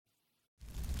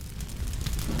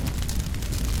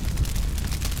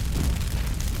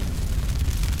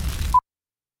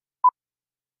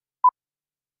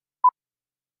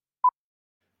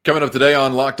Coming up today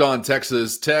on Locked On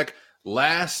Texas Tech,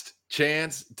 last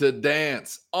chance to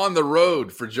dance on the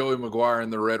road for Joey McGuire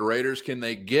and the Red Raiders. Can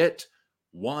they get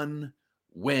one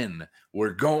win?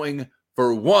 We're going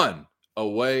for one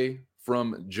away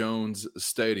from Jones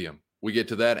Stadium. We get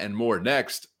to that and more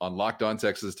next on Locked On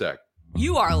Texas Tech.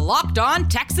 You are Locked On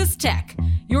Texas Tech,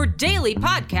 your daily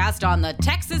podcast on the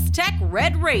Texas Tech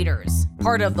Red Raiders,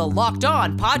 part of the Locked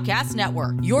On Podcast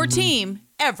Network, your team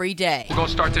every day. We're going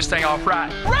to start this thing off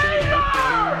right. Raider!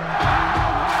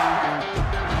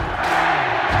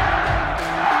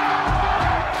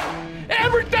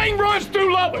 Everything runs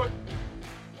through Lubbock.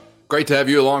 Great to have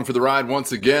you along for the ride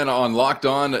once again on Locked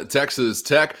On Texas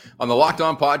Tech on the Locked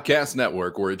On Podcast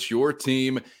Network, where it's your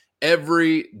team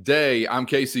every day. I'm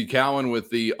Casey Cowan with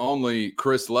the only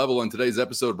Chris Level, and today's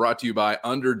episode brought to you by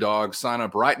Underdog. Sign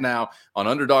up right now on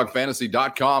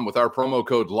UnderdogFantasy.com with our promo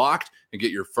code LOCKED and get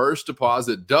your first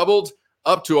deposit doubled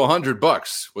up to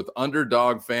 $100 with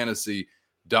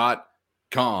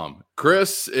UnderdogFantasy.com.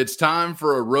 Chris, it's time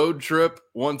for a road trip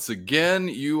once again.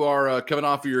 You are coming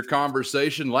off of your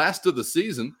conversation last of the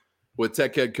season with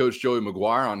Tech head coach Joey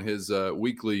McGuire on his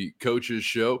weekly coaches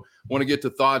show. Want to get to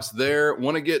thoughts there.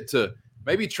 Want to get to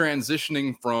maybe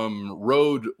transitioning from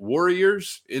road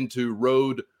warriors into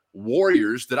road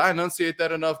warriors. Did I enunciate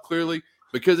that enough clearly?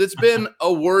 Because it's been a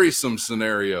worrisome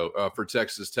scenario for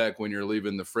Texas Tech when you're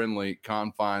leaving the friendly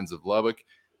confines of Lubbock.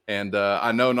 And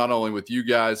I know not only with you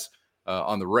guys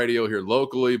on the radio here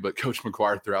locally, but Coach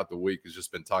McGuire throughout the week has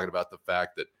just been talking about the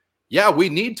fact that, yeah, we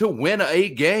need to win a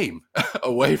game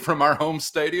away from our home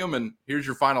stadium, and here's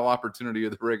your final opportunity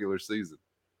of the regular season.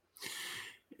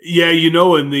 Yeah,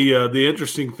 and the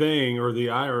interesting thing, or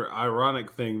the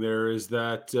ironic thing there, is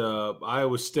that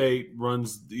Iowa State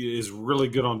is really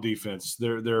good on defense.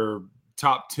 They're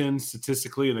top 10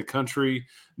 statistically in the country,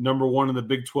 number one in the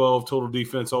Big 12 total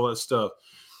defense, all that stuff.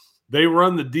 They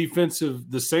run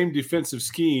the same defensive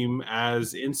scheme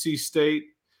as NC State,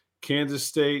 Kansas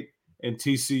State, and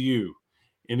TCU.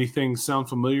 Anything sound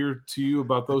familiar to you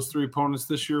about those three opponents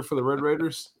this year for the Red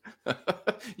Raiders?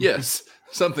 Yes,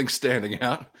 something standing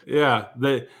out. Yeah,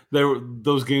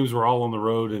 those games were all on the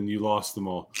road, and you lost them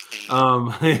all.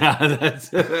 Yeah,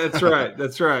 that's right.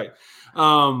 That's right.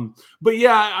 But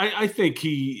yeah, I think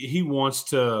he wants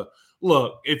to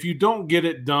look. If you don't get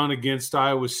it done against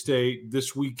Iowa State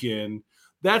this weekend,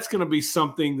 that's going to be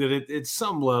something that at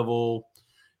some level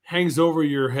hangs over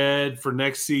your head for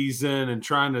next season, and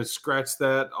trying to scratch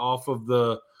that off of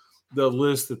the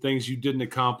list of things you didn't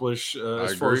accomplish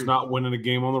as far as not winning a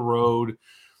game on the road.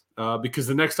 Because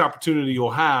the next opportunity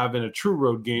you'll have in a true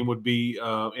road game would be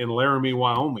in Laramie,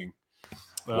 Wyoming.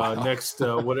 Next,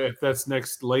 what if that's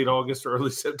next late August or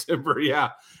early September? Yeah,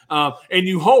 and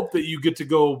you hope that you get to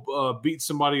go beat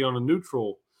somebody on a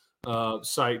neutral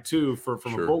site too, from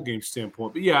a bowl game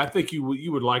standpoint. But yeah, I think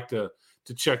you would like to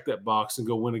check that box and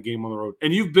go win a game on the road.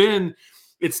 And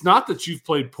it's not that you've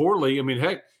played poorly. I mean,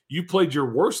 heck, you played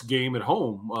your worst game at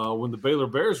home when the Baylor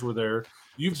Bears were there.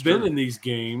 You've been in these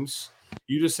games.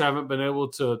 You just haven't been able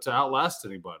to outlast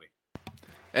anybody.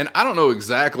 And I don't know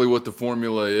exactly what the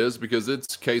formula is, because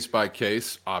it's case by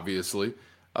case, obviously.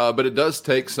 But it does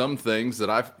take some things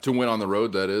to win on the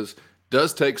road,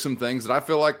 does take some things that I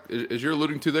feel like, as you're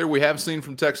alluding to there, we have seen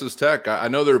from Texas Tech. I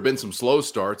know there have been some slow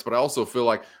starts, but I also feel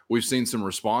like we've seen some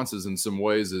responses in some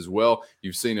ways as well.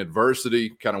 You've seen adversity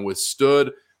kind of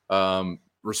withstood,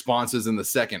 responses in the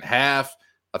second half.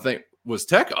 I think, was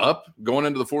Tech up going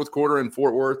into the fourth quarter in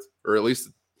Fort Worth, or at least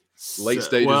late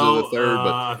stages of the third?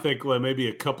 But I think maybe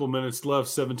a couple of minutes left,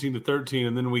 17-13,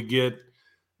 and then we get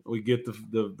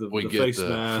the face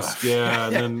mask. Yeah,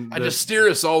 and then just steer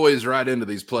us always right into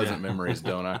these pleasant memories,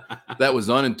 don't I? That was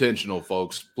unintentional,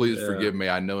 folks. Please forgive me.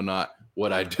 I know not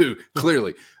what I do,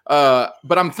 clearly.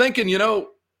 But I'm thinking,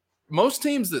 most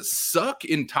teams that suck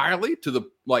entirely to the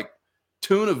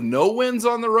tune of no wins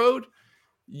on the road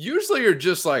usually are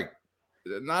just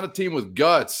not a team with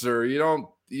guts, or you don't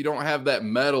have that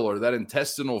mettle or that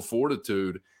intestinal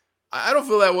fortitude. I don't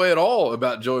feel that way at all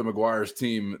about Joey McGuire's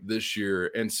team this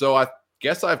year. And so I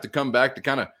guess I have to come back to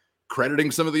kind of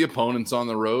crediting some of the opponents on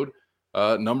the road.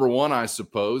 Number one, I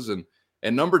suppose. And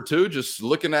number two, just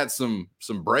looking at some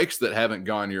breaks that haven't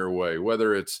gone your way,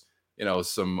 whether it's,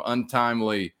 some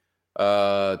untimely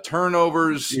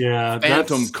turnovers,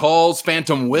 phantom calls,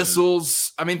 phantom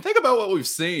whistles. I mean, think about what we've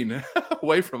seen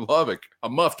away from Lubbock. A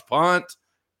muffed punt.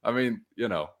 I mean,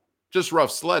 just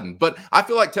rough sledding. But I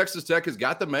feel like Texas Tech has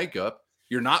got the makeup.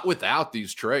 You're not without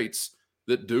these traits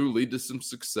that do lead to some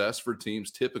success for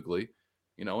teams typically,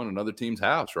 in another team's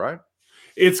house, right?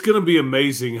 It's going to be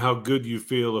amazing how good you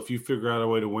feel if you figure out a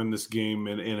way to win this game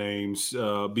in Ames,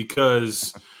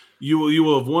 because you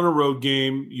will have won a road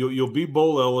game. You'll be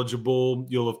bowl eligible.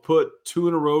 You'll have put 2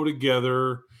 in a row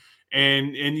together,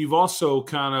 and you've also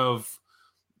kind of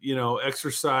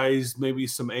exercised maybe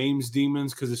some Ames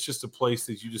demons, because it's just a place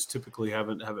that you just typically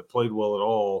haven't played well at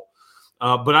all.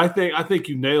 But I think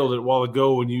you nailed it a while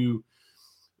ago when you.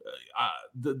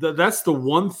 That's the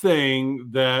one thing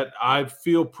that I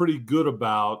feel pretty good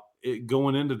about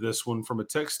going into this one from a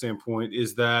Tech standpoint,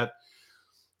 is that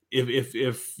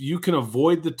if you can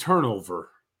avoid the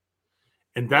turnover,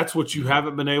 and that's what you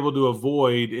haven't been able to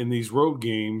avoid in these road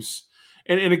games.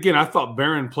 And again, I thought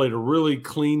Barron played a really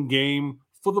clean game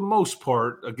for the most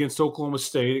part against Oklahoma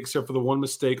State, except for the one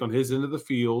mistake on his end of the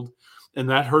field, and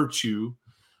that hurt you.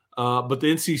 But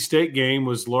the NC State game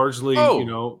was largely,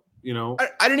 I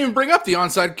didn't even bring up the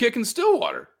onside kick in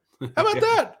Stillwater. How about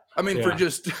that? I mean, for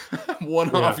just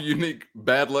one-off unique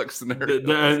bad luck scenario.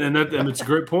 And it's a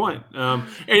great point. And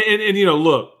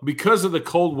look, because of the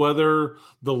cold weather,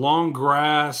 the long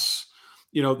grass,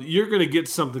 you're going to get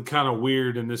something kind of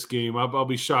weird in this game. I'll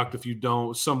be shocked if you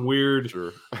don't. Some weird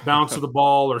bounce of the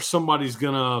ball, or somebody's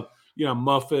going to,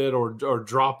 muff it or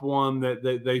drop one that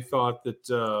they thought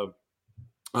that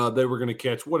they were going to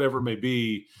catch, whatever it may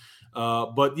be.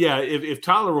 But yeah, if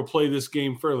Tyler will play this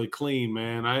game fairly clean,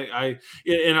 man,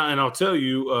 and I'll tell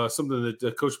you something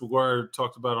that Coach McGuire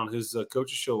talked about on his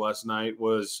coach's show last night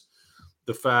was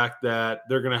the fact that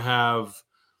they're going to have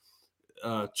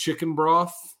chicken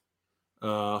broth,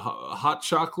 hot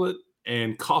chocolate,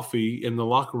 and coffee in the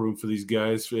locker room for these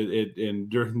guys, and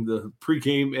during the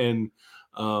pregame and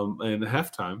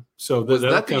halftime. So was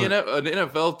that an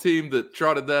NFL team that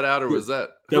trotted that out, or was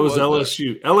that? That was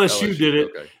LSU. LSU did it,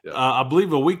 okay, yeah. I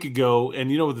believe, a week ago. And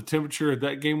you know what the temperature at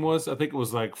that game was? I think it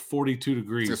was like 42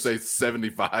 degrees. I was going to say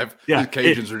 75. Yeah, the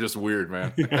Cajuns are just weird,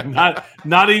 man.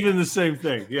 not even the same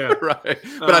thing. Yeah, right.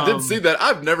 But I did see that.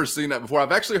 I've never seen that before.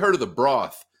 I've actually heard of the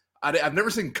broth. I've never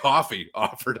seen coffee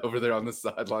offered over there on the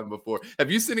sideline before. Have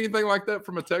you seen anything like that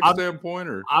from a Tech standpoint?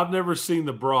 Or I've never seen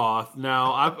the broth.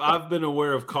 Now, I've been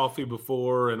aware of coffee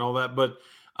before and all that, but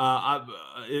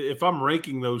if I'm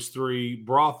ranking those three,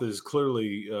 broth is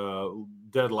clearly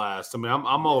dead last. I mean,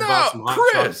 I'm all about some hot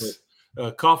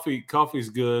chocolate. Coffee's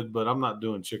good, but I'm not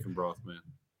doing chicken broth, man.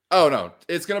 Oh, no.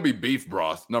 It's going to be beef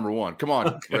broth, number one. Come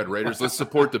on, Red Raiders. Let's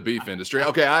support the beef industry.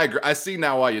 Okay, I agree. I see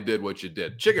now why you did what you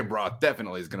did. Chicken broth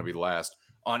definitely is going to be last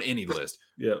on any list.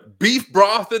 Yeah. Beef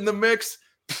broth in the mix.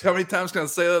 How many times can I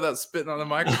say that without spitting on the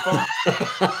microphone?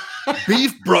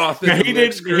 Beef broth in the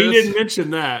mix, Chris. He didn't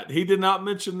mention that. He did not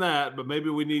mention that, but maybe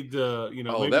we need to,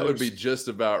 Oh, that would be just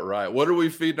about right. What are we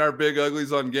feeding our big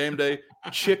uglies on game day?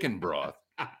 Chicken broth.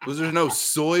 Was there no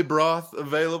soy broth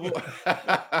available?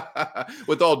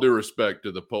 With all due respect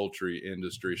to the poultry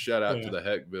industry, shout out to the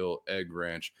Heckville Egg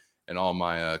Ranch and all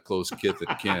my close kith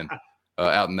and kin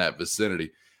out in that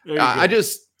vicinity.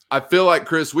 I feel like,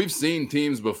 Chris, we've seen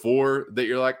teams before that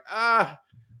you're like,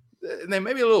 they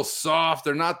may be a little soft.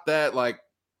 They're not that like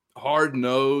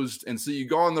hard-nosed. And so you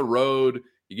go on the road,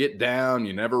 you get down,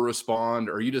 you never respond,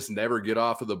 or you just never get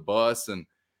off of the bus. And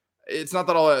it's not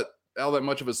that all that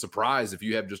much of a surprise if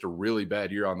you have just a really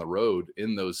bad year on the road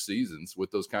in those seasons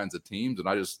with those kinds of teams.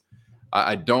 And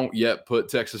I don't yet put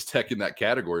Texas Tech in that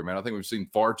category, man. I think we've seen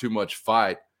far too much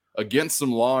fight against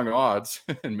some long odds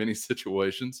in many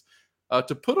situations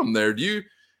to put them there. Do you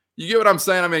get what I'm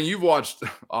saying? I mean, you've watched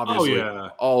obviously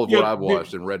all of what I've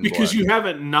watched in red and because black. You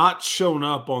haven't not shown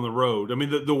up on the road. I mean,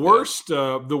 the worst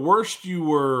you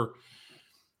were,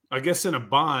 I guess, in a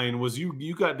bind was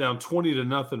you got down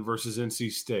 20-0 versus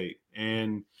NC State.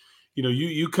 And,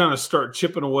 you kind of start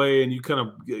chipping away and you kind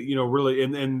of, really,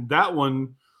 and that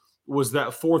one was that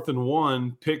 4th and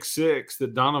 1 pick six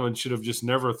that Donovan should have just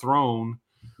never thrown.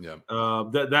 Yeah.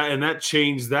 That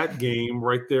changed that game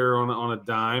right there on a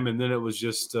dime. And then it was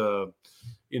just, it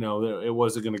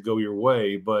wasn't going to go your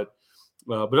way, but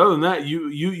other than that,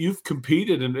 you've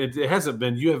competed, and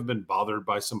you haven't been bothered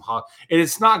by some and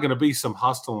it's not going to be some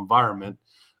hostile environment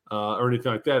or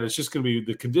anything like that. It's just going to be,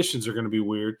 the conditions are going to be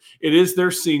weird. It is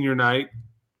their senior night,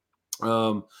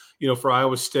 for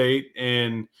Iowa State,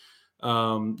 and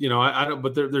I don't,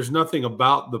 but there's nothing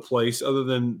about the place other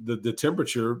than the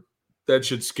temperature that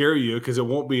should scare you, because it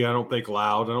won't be, I don't think,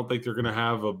 loud. I don't think they're going to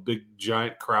have a big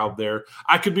giant crowd there.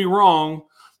 I could be wrong.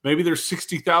 Maybe there's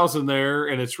 60,000 there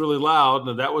and it's really loud.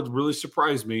 And that would really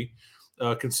surprise me,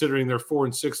 considering they're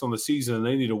 4-6 on the season and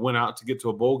they need to win out to get to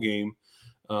a bowl game.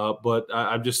 But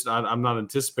I'm not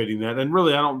anticipating that. And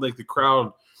really, I don't think the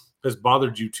crowd has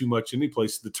bothered you too much any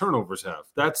place. The turnovers have.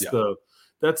 That's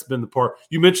that's been the part.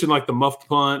 You mentioned like the muffed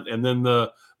punt and then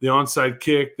the onside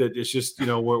kick that it's just,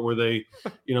 where they,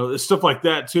 stuff like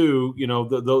that too.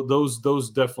 Those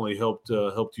definitely helped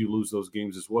you lose those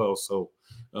games as well. So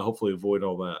hopefully avoid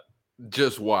all that.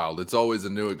 Just wild. It's always a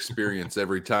new experience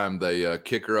every time they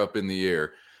kick her up in the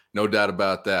air. No doubt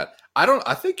about that.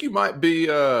 I think you might be,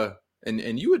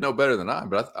 and you would know better than I,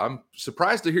 but I'm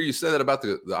surprised to hear you say that about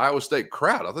the Iowa State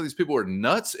crowd. I thought these people were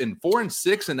nuts. And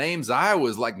 4-6 in Ames, Iowa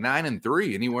is like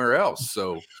 9-3 anywhere else.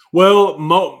 So, well,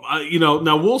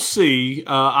 now we'll see.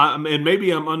 And maybe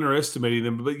I'm underestimating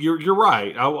them, but you're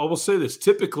right. I will say this.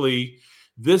 Typically,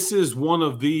 this is one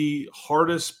of the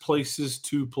hardest places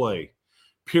to play.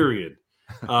 Period.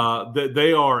 That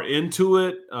they are into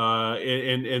it,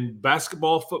 and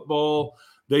basketball, football,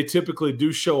 they typically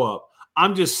do show up.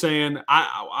 I'm just saying,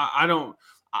 I'm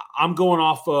going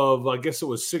off of, I guess it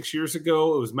was 6 years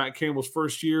ago. It was Matt Campbell's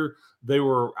first year. They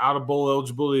were out of bowl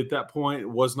eligibility at that point. It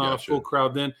was not a full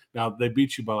crowd then. Now they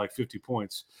beat you by like 50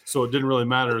 points, so it didn't really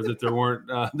matter that there weren't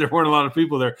a lot of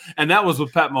people there. And that was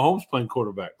with Pat Mahomes playing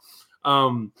quarterback.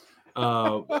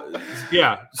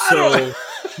 Yeah. So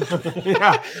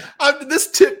yeah,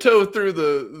 this tiptoe through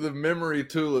the memory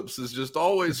tulips is just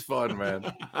always fun,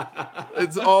 man.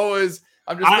 It's always.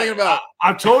 I'm just thinking about.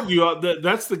 I told you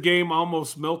that's the game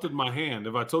almost melted my hand.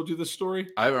 Have I told you this story?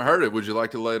 I haven't heard it. Would you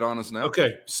like to lay it on us now?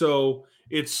 Okay, so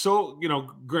it's so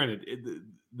granted,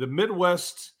 the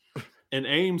Midwest and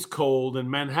Ames cold and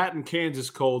Manhattan, Kansas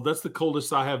cold. That's the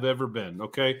coldest I have ever been.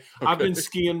 Okay, I've been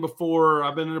skiing before.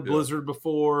 I've been in a blizzard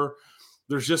before.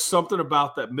 There's just something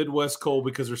about that Midwest cold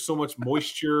because there's so much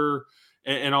moisture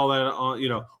and all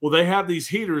that. Well, they have these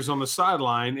heaters on the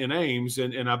sideline in Ames,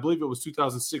 and I believe it was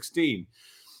 2016.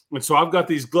 And so I've got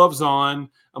these gloves on.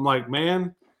 I'm like,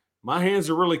 man, my hands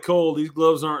are really cold. These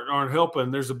gloves aren't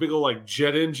helping. There's a big old like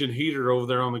jet engine heater over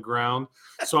there on the ground.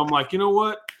 So I'm like, you know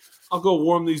what? I'll go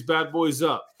warm these bad boys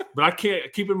up. But I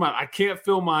can't, keep in mind, I can't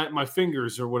feel my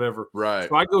fingers or whatever. Right.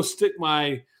 So I go stick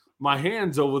my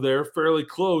hands over there fairly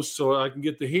close so I can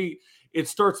get the heat. It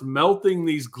starts melting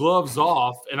these gloves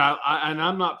off, and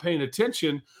I'm not paying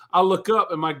attention. I look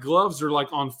up, and my gloves are like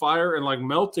on fire and like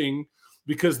melting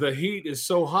because the heat is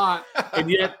so hot, and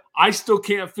yet I still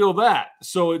can't feel that.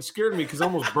 So it scared me because I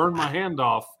almost burned my hand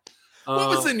off. What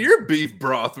was in your beef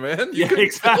broth, man?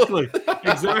 Exactly.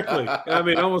 I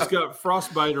mean, I almost got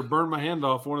frostbite or burned my hand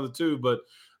off, one of the two. But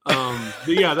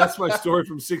yeah, that's my story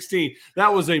from 16.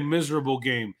 That was a miserable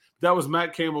game. That was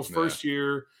Matt Campbell's first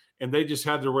year, and they just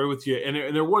had their way with you.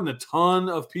 And there wasn't a ton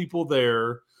of people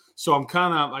there. So I'm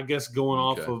kind of, I guess, going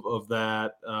off of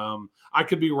that. I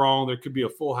could be wrong. There could be a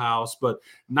full house, but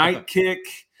night kick,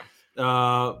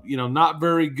 not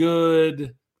very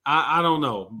good. I don't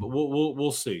know, but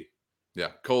we'll see. Yeah,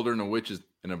 colder than a witch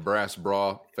in a brass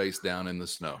bra, face down in the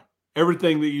snow.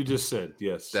 Everything that you just said,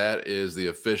 yes. That is the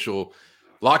official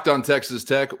Locked On Texas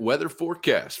Tech weather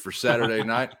forecast for Saturday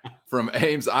night from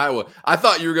Ames, Iowa. I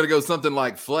thought you were going to go something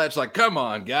like Fletch, like, come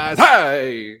on, guys,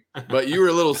 hey! But you were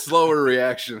a little slower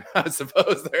reaction, I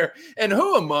suppose, there. And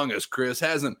who among us, Chris,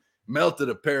 hasn't melted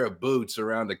a pair of boots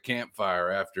around a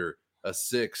campfire after a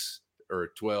 6 or a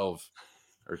 12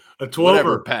 or a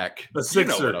 12 pack? A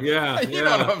 6er, You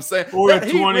know what I'm saying? Or that a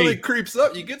heat 20. really creeps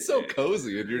up. You get so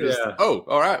cozy, and you're just, oh,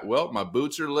 all right, well, my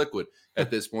boots are liquid at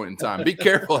this point in time. Be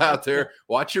careful out there.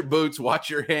 Watch your boots, watch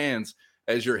your hands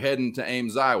as you're heading to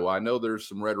Ames, Iowa. I know there's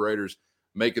some Red Raiders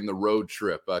making the road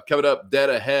trip. Coming up dead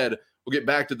ahead, we'll get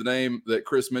back to the name that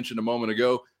Chris mentioned a moment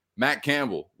ago, Matt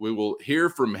Campbell. We will hear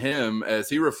from him as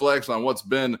he reflects on what's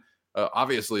been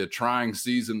obviously a trying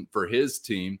season for his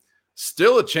team.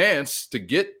 Still a chance to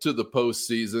get to the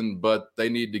postseason, but they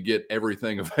need to get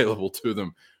everything available to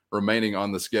them remaining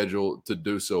on the schedule to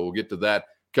do so. We'll get to that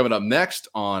coming up next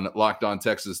on Locked On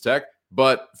Texas Tech.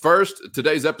 But first,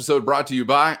 today's episode brought to you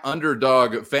by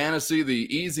Underdog Fantasy,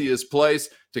 the easiest place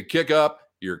to kick up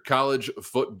your college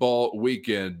football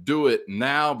weekend. Do it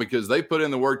now because they put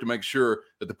in the work to make sure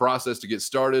that the process to get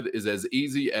started is as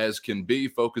easy as can be,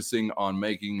 focusing on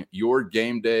making your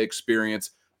game day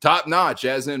experience top-notch,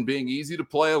 as in being easy to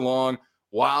play along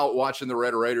while watching the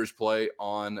Red Raiders play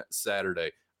on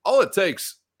Saturday. All it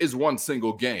takes is one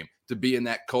single game to be in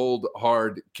that cold,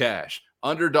 hard cash.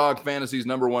 Underdog Fantasy's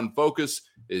number one focus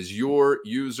is your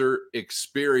user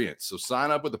experience. So sign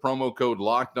up with the promo code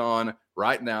Locked On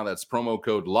right now. That's promo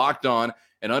code Locked On,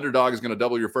 and Underdog is going to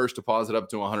double your first deposit up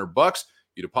to $100.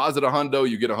 You deposit $100,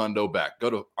 you get $100 back. Go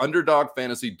to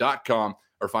UnderdogFantasy.com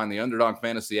or find the Underdog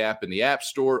Fantasy app in the App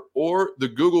Store or the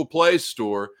Google Play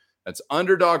Store. That's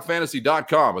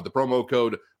UnderdogFantasy.com with the promo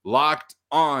code Locked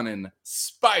On, and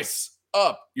spice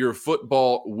up your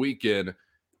football weekend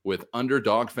with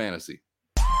Underdog Fantasy.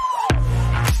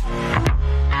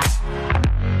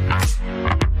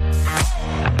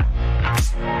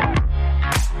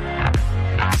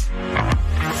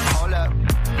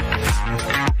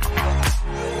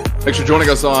 Thanks for joining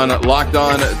us on Locked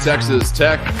On Texas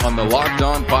Tech on the Locked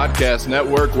On Podcast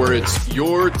Network, where it's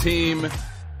your team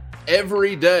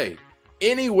every day,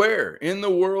 anywhere in the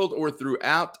world or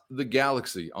throughout the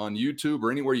galaxy, on YouTube or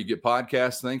anywhere you get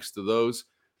podcasts. Thanks to those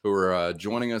who are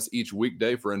joining us each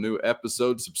weekday for a new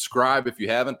episode. Subscribe if you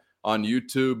haven't on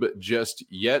YouTube just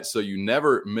yet, so you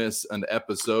never miss an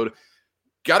episode.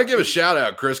 Got to give a shout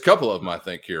out, Chris. Couple of them, I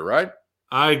think, here, right?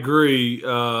 I agree.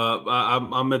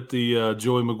 I'm at the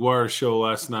Joey McGuire show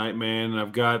last night, man. And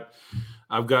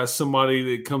I've got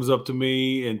somebody that comes up to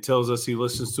me and tells us he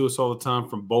listens to us all the time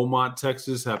from Beaumont,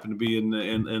 Texas. Happened to be in the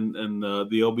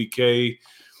LBK.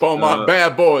 Beaumont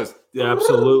bad boys. Yeah,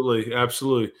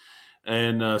 absolutely.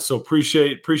 And so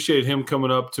appreciate him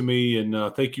coming up to me,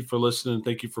 and thank you for listening.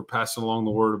 Thank you for passing along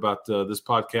the word about this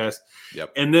podcast.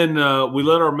 Yep. And then we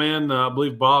let our man, I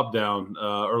believe Bob, down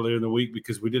earlier in the week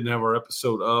because we didn't have our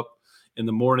episode up in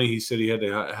the morning. He said he had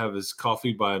to have his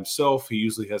coffee by himself. He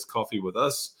usually has coffee with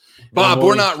us. Bob,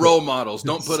 we're not role models.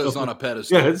 Don't put us on a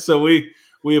pedestal. Yeah, so we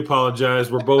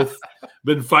apologize. We're both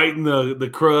been fighting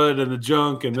the crud and the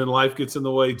junk, and then life gets in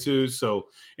the way too. So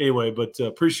anyway, but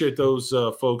appreciate those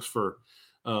folks for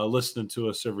listening to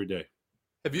us every day.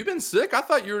 Have you been sick? I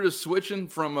thought you were just switching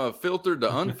from filtered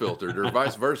to unfiltered, or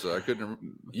vice versa. I couldn't.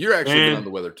 You're actually been on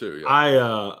the weather too.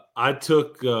 Yeah. I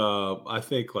took I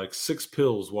think like 6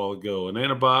 pills a while ago, an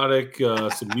antibiotic,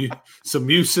 some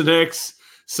Mucinex,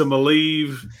 some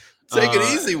Aleve. Take it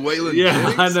easy, Waylon. Yeah,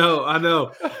 Jennings. I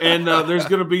know. And there's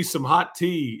going to be some hot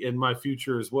tea in my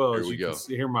future as well. Here as we you go.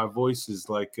 can hear my voice is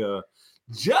like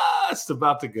just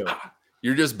about to go.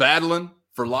 You're just battling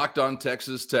for Locked On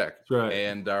Texas Tech. That's right.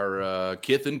 And our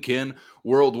kith and kin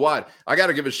worldwide. I got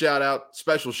to give a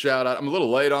special shout out. I'm a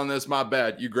little late on this. My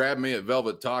bad. You grabbed me at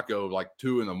Velvet Taco like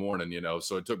 2 a.m,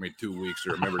 so it took me 2 weeks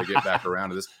to remember to get back around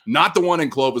to this. Not the one in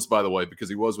Clovis, by the way, because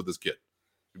he was with his kid.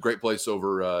 Great place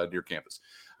over near campus.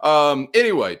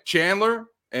 Anyway, Chandler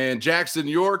and Jackson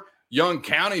York, Young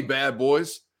County bad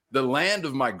boys, the land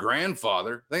of my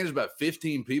grandfather. I think there's about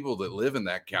 15 people that live in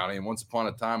that county. And once upon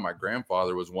a time, my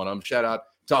grandfather was one of them. Shout out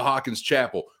to Hawkins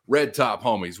Chapel, Red Top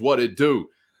homies. What it do?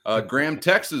 Graham,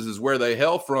 Texas is where they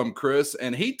hail from, Chris.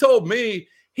 And he told me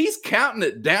he's counting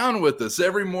it down with us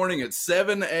every morning at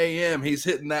 7 a.m. He's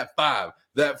hitting that 5,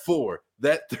 that 4,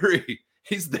 that 3.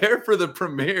 He's there for the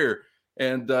premiere.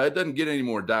 And it doesn't get any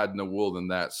more dyed in the wool than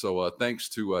that. So thanks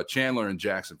to Chandler and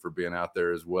Jackson for being out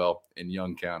there as well in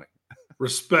Young County.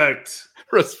 Respect.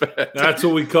 That's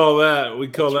what we call that. We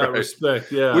call That's that right.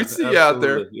 Respect. Yeah. We see you out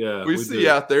there. Yeah. We see you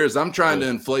out there as I'm trying to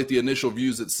inflate the initial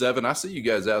views at 7. I see you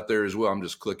guys out there as well. I'm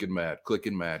just clicking mad.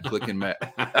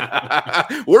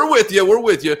 We're with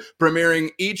you.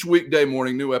 Premiering each weekday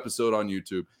morning, new episode on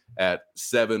YouTube at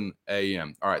 7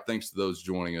 a.m. All right. Thanks to those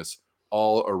joining us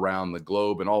all around the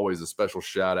globe. And always a special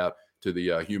shout out to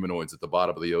the humanoids at the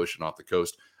bottom of the ocean off the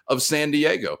coast of San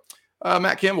Diego.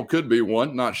 Matt Campbell could be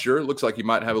one, not sure. Looks like he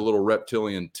might have a little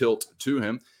reptilian tilt to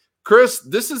him. Chris,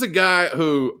 this is a guy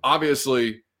who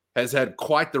obviously has had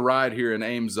quite the ride here in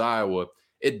Ames, Iowa.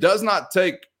 It does not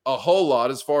take a whole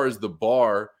lot as far as the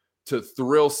bar to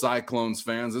thrill Cyclones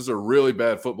fans. This is a really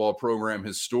bad football program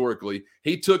historically.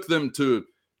 He took them to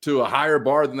a higher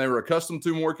bar than they were accustomed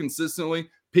to more consistently.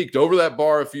 Peeked over that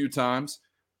bar a few times,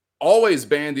 always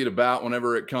bandied about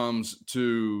whenever it comes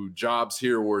to jobs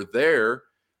here or there.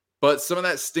 But some of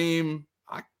that steam,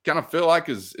 I kind of feel like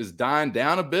is dying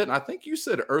down a bit. And I think you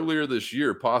said earlier this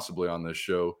year, possibly on this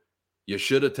show, you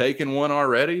should have taken one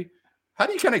already. How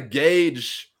do you kind of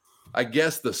gauge, I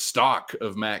guess, the stock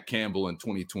of Matt Campbell in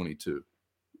 2022?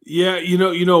 Yeah, you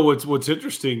know what's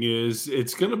interesting is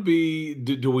it's going to be.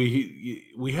 Do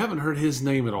we haven't heard his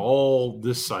name at all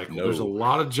this cycle? No. There's a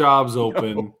lot of jobs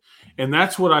open, and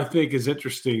that's what I think is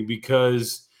interesting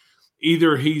because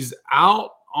either he's out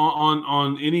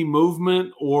on any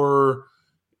movement, or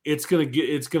it's going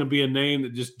to be a name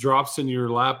that just drops in your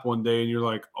lap one day, and you're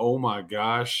like, oh my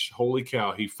gosh, holy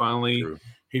cow, he finally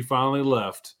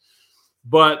left.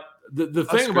 But the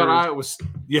thing about Iowa,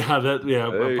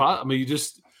 hey.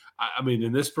 I mean,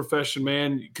 in this profession,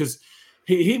 man, because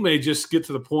he may just get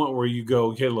to the point where you go,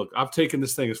 okay, look, I've taken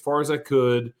this thing as far as I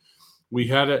could. We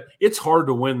had it. It's hard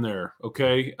to win there,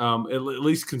 okay, at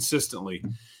least consistently.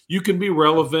 You can be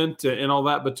relevant and all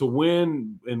that, but to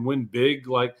win and win big,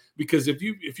 like, because if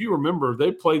you remember,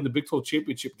 they played the Big 12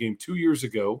 championship game 2 years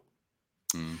ago.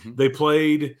 Mm-hmm.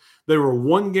 They were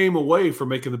one game away from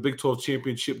making the Big 12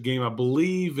 championship game, I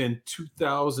believe, in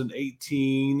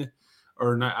 2018.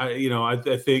 Or not,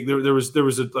 I think there was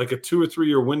like a 2 or 3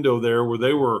 year window there where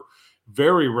they were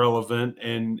very relevant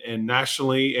and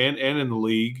nationally and in the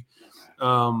league.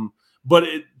 But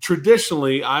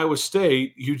traditionally, Iowa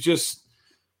State,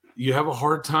 you have a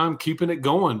hard time keeping it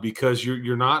going because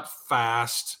you're not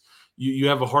fast. You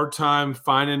have a hard time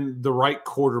finding the right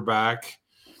quarterback.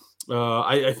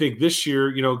 I think this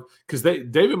year, because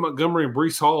David Montgomery and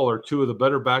Breece Hall are two of the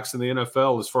better backs in the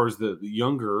NFL as far as the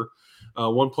younger.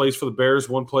 One plays for the Bears,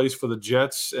 one plays for the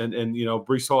Jets, and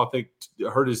Breece Hall, I think,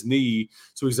 hurt his knee,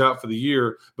 so he's out for the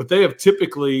year. But they have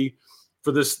typically,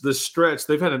 for this stretch,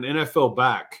 they've had an NFL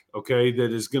back, okay,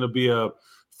 that is going to be a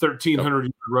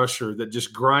 1,300-yard rusher that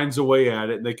just grinds away at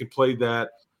it, and they can play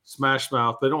that smash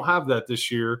mouth. They don't have that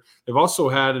this year. They've also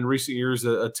had in recent years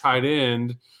a tight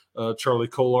end. Charlie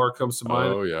Kolar comes to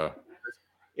mind. Oh, yeah.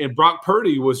 And Brock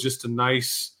Purdy was just a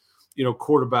nice,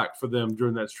 quarterback for them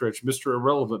during that stretch. Mr.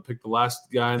 Irrelevant picked the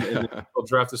last guy in the NFL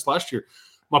draft this last year.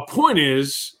 My point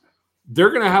is they're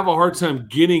going to have a hard time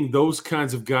getting those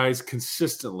kinds of guys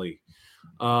consistently.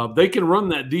 They can run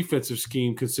that defensive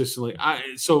scheme consistently.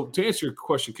 So to answer your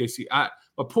question, Casey, my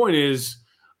point is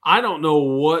I don't know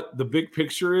what the big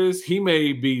picture is. He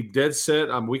may be dead set.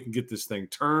 We can get this thing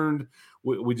turned.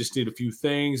 We just need a few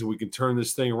things, and we can turn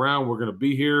this thing around. We're going to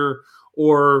be here.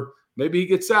 Or maybe he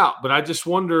gets out. But I just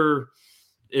wonder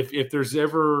if there's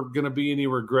ever going to be any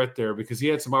regret there because he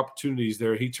had some opportunities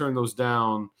there. He turned those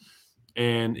down,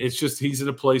 and it's just he's in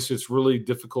a place that's really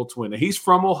difficult to win. He's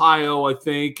from Ohio, I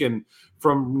think, and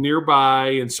from nearby,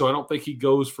 and so I don't think he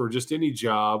goes for just any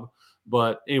job.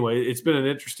 But anyway, it's been an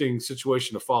interesting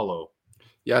situation to follow.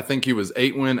 Yeah, I think he was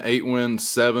 8-win,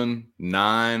 7,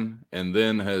 9, and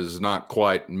then has not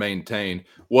quite maintained.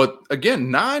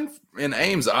 9 in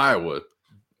Ames, Iowa,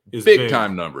 is big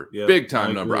time number. Yep, big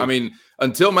time number. I mean,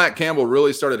 until Matt Campbell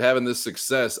really started having this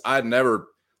success, I'd never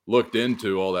looked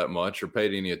into all that much or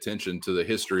paid any attention to the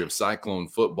history of Cyclone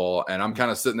football. And I'm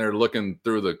kind of sitting there looking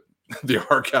through the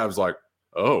archives like,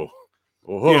 oh.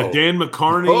 Whoa. Yeah, Dan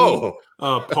McCarney,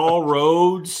 Paul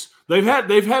Rhodes. They've had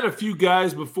a few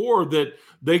guys before that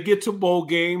they get to bowl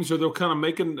games or they're kind of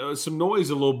making some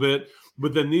noise a little bit,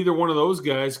 but then neither one of those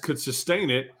guys could sustain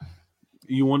it.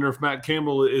 You wonder if Matt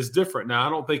Campbell is different. Now, I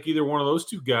don't think either one of those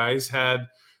two guys had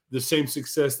the same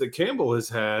success that Campbell has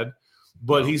had,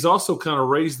 but he's also kind of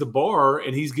raised the bar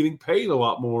and he's getting paid a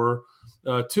lot more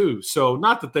too. So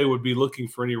not that they would be looking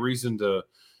for any reason to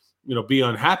be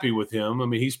unhappy with him. I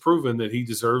mean, he's proven that he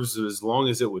deserves it as long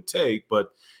as it would take, but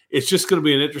it's just going to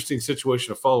be an interesting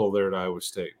situation to follow there at Iowa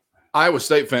State. Iowa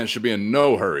State fans should be in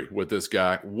no hurry with this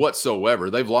guy whatsoever.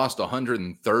 They've lost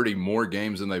 130 more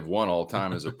games than they've won all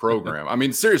time as a program. I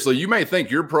mean, seriously, you may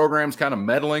think your program's kind of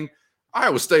meddling.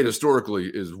 Iowa State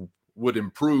historically would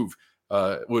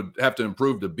have to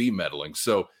improve to be meddling.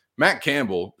 So Matt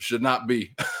Campbell should not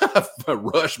be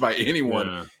rushed by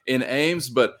anyone in Ames,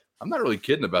 but I'm not really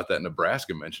kidding about that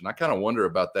Nebraska mention. I kind of wonder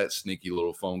about that sneaky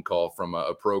little phone call from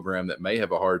a program that may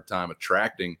have a hard time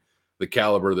attracting the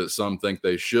caliber that some think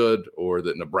they should or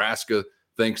that Nebraska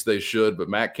thinks they should. But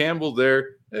Matt Campbell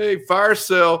there, hey, fire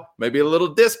sale, maybe a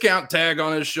little discount tag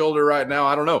on his shoulder right now.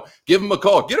 I don't know. Give him a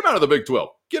call. Get him out of the Big 12.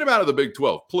 Get him out of the Big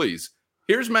 12, please.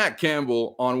 Here's Matt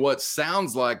Campbell on what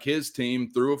sounds like his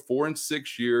team through a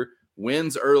 4-6 year,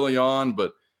 wins early on,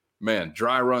 but, man,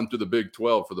 dry run through the Big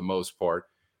 12 for the most part.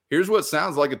 Here's what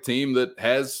sounds like a team that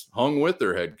has hung with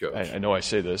their head coach. I know I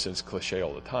say this, and it's cliche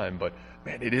all the time, but,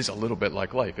 man, it is a little bit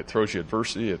like life. It throws you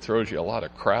adversity. It throws you a lot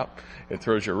of crap. It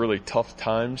throws you really tough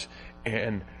times,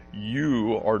 and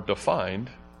you are defined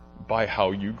by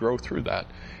how you grow through that.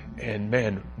 And,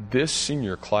 man, this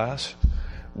senior class,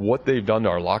 what they've done to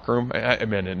our locker room,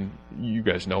 and you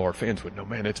guys know, our fans would know,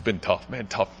 man, it's been tough. Man,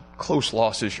 tough, close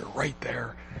losses. You're right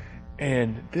there.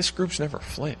 And this group's never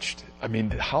flinched. I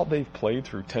mean, how they've played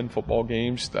through 10 football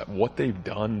games, that what they've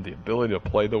done, the ability to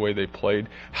play the way they played,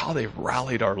 how they've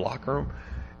rallied our locker room,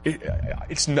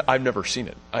 I've never seen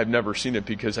it. I've never seen it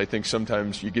because I think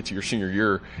sometimes you get to your senior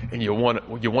year and you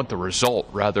want the result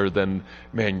rather than,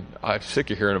 man, I'm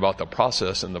sick of hearing about the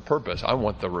process and the purpose. I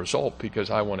want the result because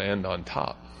I want to end on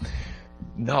top.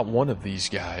 Not one of these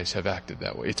guys have acted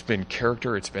that way. It's been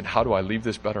character. It's been, how do I leave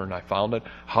this better than I found it?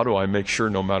 How do I make sure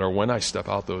no matter when I step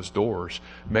out those doors,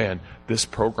 man, this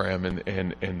program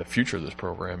and the future of this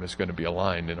program is going to be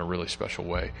aligned in a really special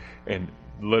way. And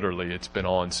literally, it's been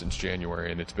on since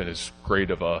January, and it's been as great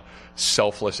of a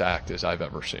selfless act as I've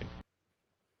ever seen.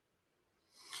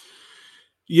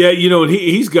 Yeah, and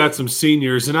he's got some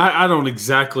seniors, and I don't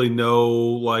exactly know,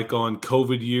 like on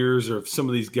COVID years, or if some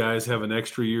of these guys have an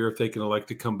extra year, if they can elect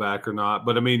to come back or not.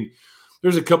 But I mean,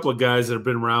 there's a couple of guys that have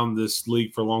been around this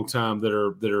league for a long time that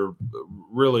are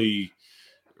really,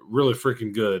 really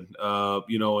freaking good.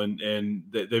 And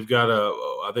they've got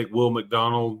I think Will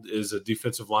McDonald is a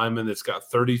defensive lineman that's got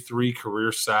 33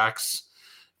 career sacks.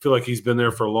 I feel like he's been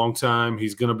there for a long time.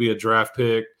 He's going to be a draft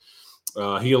pick.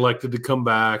 He elected to come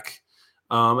back.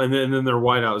 And then their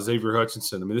wideout, Xavier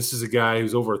Hutchinson. I mean, this is a guy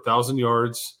who's over 1,000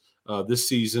 yards this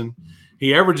season.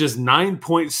 He averages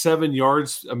 9.7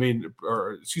 yards.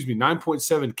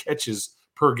 9.7 catches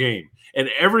per game. And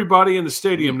everybody in the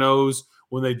stadium knows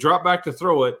when they drop back to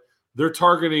throw it, they're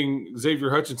targeting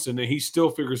Xavier Hutchinson, and he still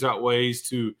figures out ways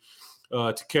to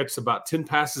catch about 10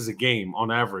 passes a game on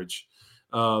average.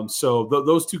 So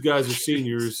those two guys are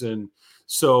seniors, and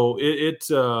so they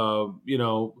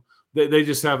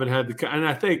just haven't had the – and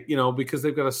I think, because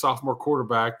they've got a sophomore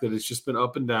quarterback that has just been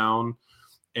up and down,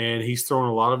 and he's thrown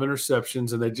a lot of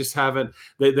interceptions, and they just haven't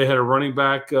 – they had a running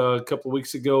back a couple of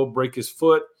weeks ago break his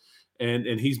foot,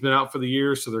 and he's been out for the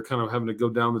year, so they're kind of having to go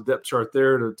down the depth chart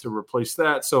there to replace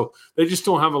that. So they just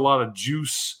don't have a lot of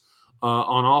juice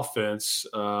on offense,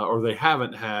 or they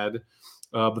haven't had.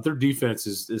 But their defense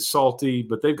is salty.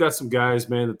 But they've got some guys,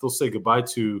 man, that they'll say goodbye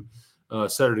to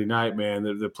Saturday night, man.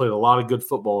 They played a lot of good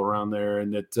football around there,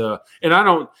 and and I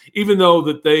don't, even though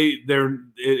that they're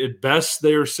at best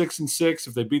they are 6-6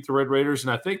 if they beat the Red Raiders,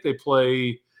 and I think they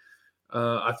play.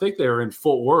 I think they are in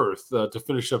Fort Worth to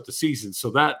finish up the season. So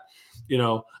that,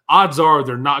 odds are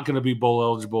they're not going to be bowl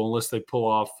eligible unless they pull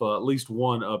off at least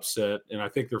one upset. And I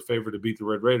think they're favored to beat the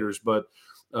Red Raiders. But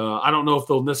I don't know if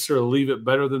they'll necessarily leave it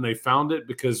better than they found it,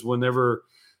 because whenever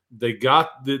they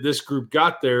got this group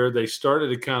got there, they started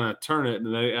to kind of turn it,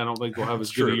 and I don't think they'll have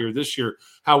as good a year this year.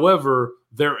 However,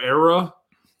 their era,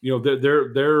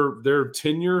 their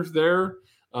tenure there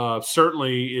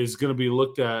certainly is going to be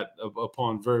looked at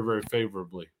upon very, very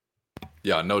favorably.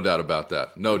 Yeah, no doubt about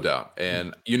that. No doubt.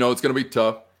 And, it's going to be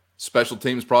tough. Special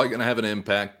teams probably going to have an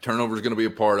impact. Turnover is going to be a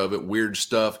part of it. Weird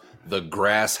stuff, the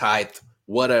grass height,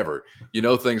 whatever.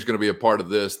 Things going to be a part of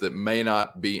this that may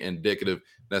not be indicative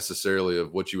necessarily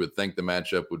of what you would think the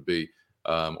matchup would be,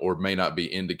 or may not be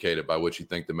indicated by what you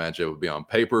think the matchup would be on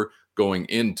paper going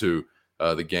into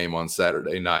the game on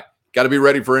Saturday night. Got to be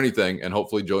ready for anything, and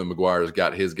hopefully Joey McGuire has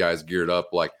got his guys geared up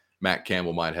like Matt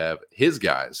Campbell might have his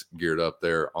guys geared up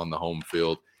there on the home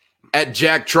field at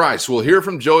Jack Trice. We'll hear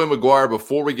from Joey McGuire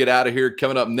before we get out of here.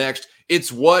 Coming up next,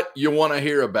 it's what you want to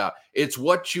hear about. It's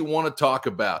what you want to talk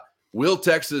about. Will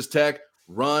Texas Tech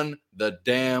run the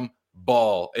damn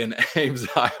ball in Ames,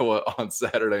 Iowa on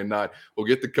Saturday night? We'll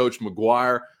get to Coach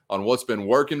McGuire on what's been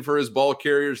working for his ball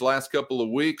carriers last couple of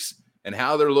weeks and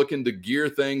how they're looking to gear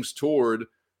things toward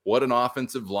what an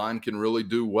offensive line can really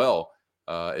do well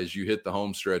as you hit the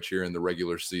home stretch here in the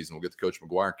regular season. We'll get to Coach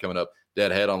McGuire coming up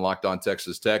dead ahead on Locked On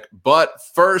Texas Tech. But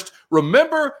first,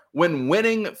 remember when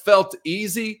winning felt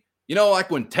easy?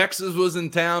 Like when Texas was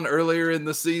in town earlier in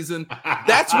the season?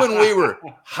 That's when we were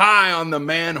high on the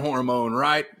man hormone,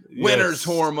 right? Yes. Winner's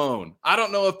hormone. I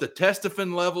don't know if the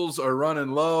testosterone levels are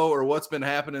running low or what's been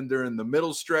happening during the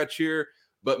middle stretch here,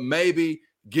 but maybe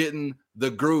getting the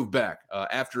groove back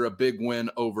after a big win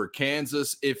over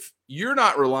Kansas. If you're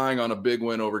not relying on a big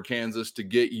win over Kansas to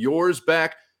get yours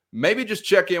back, maybe just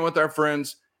check in with our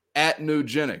friends at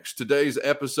Nugenix. Today's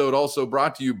episode also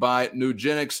brought to you by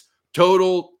Nugenix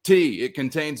Total T. It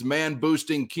contains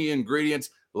man-boosting key ingredients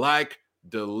like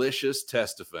delicious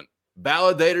testosterone,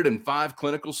 validated in 5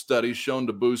 clinical studies shown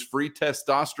to boost free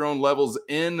testosterone levels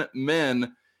in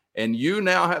men. And you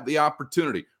now have the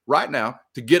opportunity right now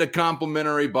to get a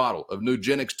complimentary bottle of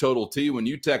Nugenix Total T when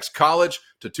you text college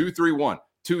to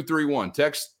 231-231.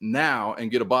 Text now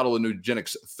and get a bottle of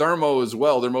Nugenix Thermo as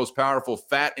well, their most powerful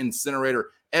fat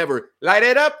incinerator ever. Light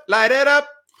it up,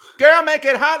 girl, make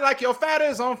it hot like your fat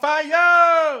is on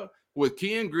fire. With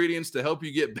key ingredients to help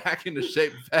you get back into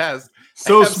shape fast.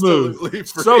 So smooth.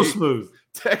 So smooth.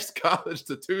 Text college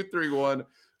to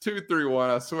 231-231.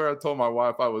 I swear I told my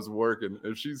wife I was working.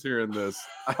 If she's hearing this,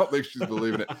 I don't think she's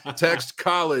believing it. Text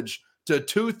college to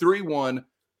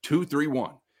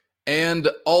 231-231. And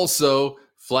also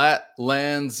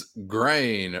Flatlands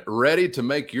Grain, ready to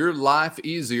make your life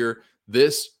easier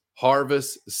this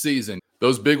harvest season.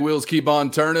 Those big wheels keep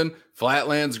on turning.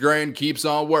 Flatlands Grain keeps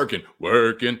on working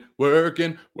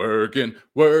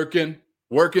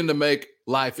to make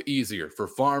life easier for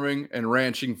farming and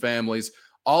ranching families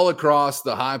all across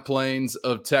the high plains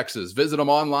of Texas. Visit them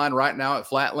online right now at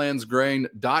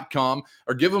flatlandsgrain.com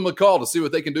or give them a call to see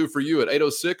what they can do for you at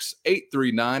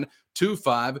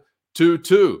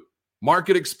 806-839-2522.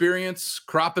 Market experience,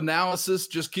 crop analysis,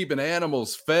 just keeping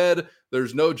animals fed.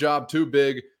 There's no job too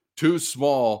big, too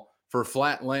small for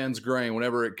Flatlands Grain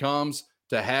whenever it comes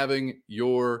to having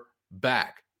your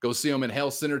back. Go see them in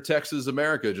Hale Center, Texas,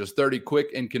 America, just 30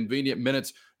 quick and convenient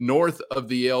minutes north of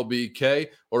the LBK.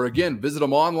 Or again, visit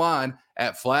them online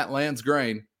at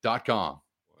flatlandsgrain.com.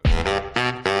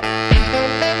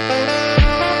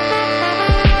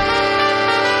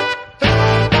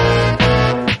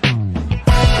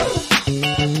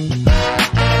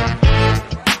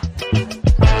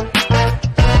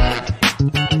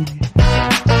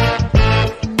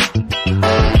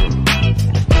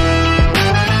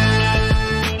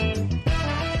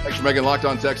 Making Locked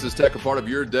On Texas Tech a part of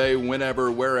your day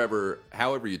whenever, wherever,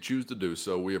 however you choose to do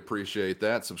so. We appreciate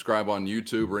that. Subscribe on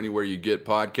YouTube or anywhere you get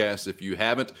podcasts if you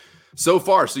haven't so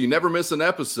far, so you never miss an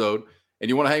episode. And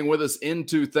you want to hang with us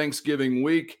into Thanksgiving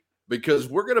week because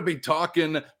we're going to be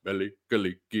talking Red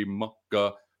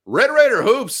Raider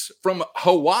hoops from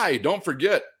Hawaii. Don't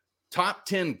forget, Top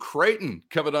 10 Creighton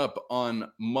coming up on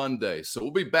Monday. So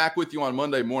we'll be back with you on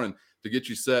Monday morning to get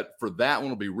you set for that one.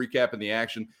 We'll be recapping the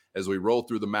action as we roll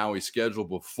through the Maui schedule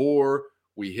before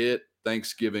we hit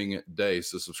Thanksgiving Day.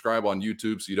 So subscribe on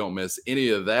YouTube so you don't miss any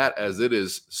of that, as it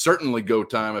is certainly go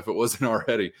time if it wasn't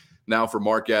already now for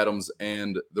Mark Adams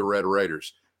and the Red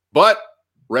Raiders. But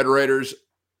Red Raiders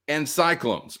and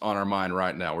Cyclones on our mind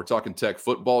right now. We're talking Tech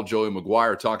football. Joey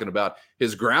McGuire talking about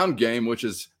his ground game, which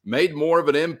has made more of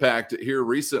an impact here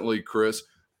recently, Chris.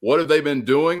 What have they been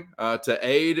doing to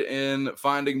aid in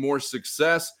finding more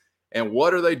success? And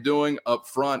what are they doing up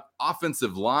front,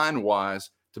 offensive line-wise,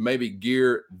 to maybe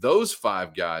gear those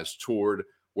five guys toward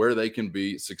where they can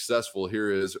be successful?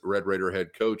 Here is Red Raider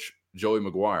head coach Joey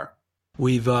McGuire.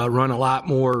 We've run a lot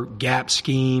more gap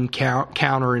scheme,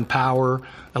 counter, and power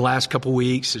the last couple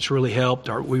weeks. It's really helped.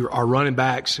 Our running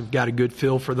backs have got a good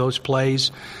feel for those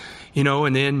plays,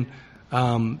 and then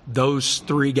those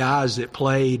three guys that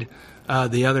played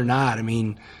the other night,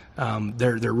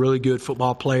 they're really good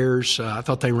football players. I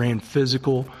thought they ran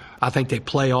physical. I think they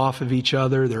play off of each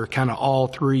other. They're kind of all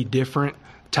three different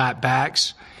type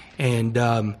backs. And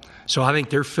so I think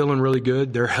they're feeling really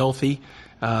good. They're healthy.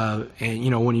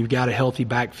 And, when you've got a healthy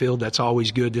backfield, that's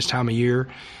always good this time of year.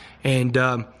 And,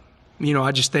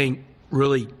 I just think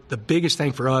really the biggest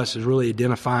thing for us is really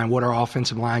identifying what our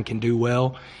offensive line can do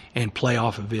well and play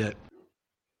off of it.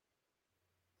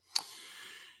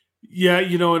 Yeah,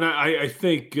 and I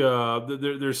think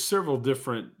there's several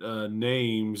different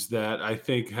names that I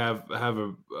think have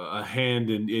a hand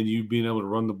in you being able to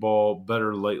run the ball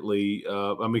better lately.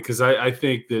 Because I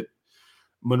think that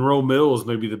Monroe Mills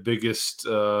may be the biggest,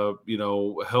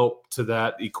 help to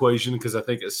that equation, because I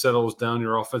think it settles down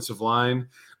your offensive line.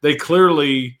 They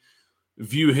clearly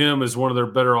view him as one of their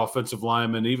better offensive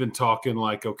linemen, even talking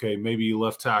like, okay, maybe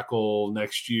left tackle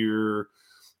next year.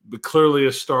 But clearly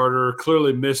a starter,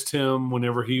 clearly missed him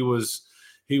whenever he was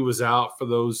out for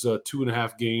those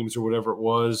 2.5 games or whatever it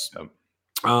was.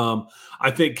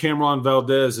 I think Cameron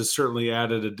Valdez has certainly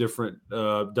added a different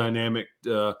dynamic.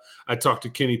 I talked to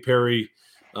Kenny Perry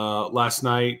last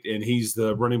night, and he's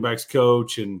the running backs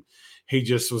coach, and he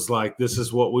just was like, this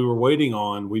is what we were waiting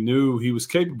on. We knew he was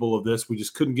capable of this. We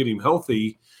just couldn't get him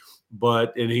healthy.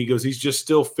 And he goes, he's just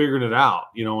still figuring it out,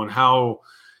 and how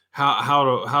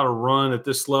to run at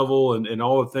this level and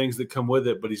all the things that come with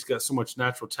it. But he's got so much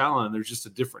natural talent, and there's just a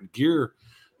different gear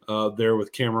there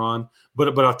with Cameron.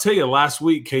 But I'll tell you, last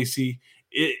week, Casey,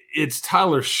 it's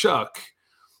Tyler Shuck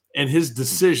and his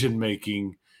decision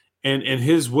making and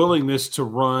his willingness to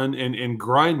run and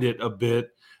grind it a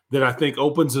bit that I think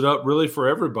opens it up really for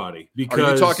everybody. Because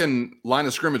are you talking line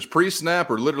of scrimmage pre-snap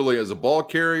or literally as a ball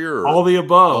carrier? Or all the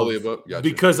above. All the above. Gotcha.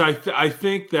 Because I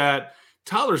think that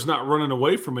Tyler's not running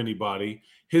away from anybody.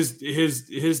 His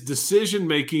decision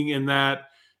making in that,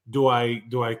 do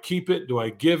I keep it? Do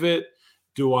I give it?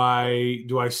 Do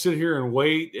I sit here and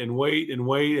wait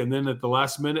and then at the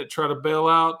last minute try to bail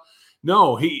out?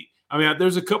 No,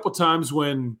 there's a couple times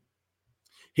when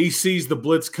he sees the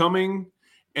blitz coming,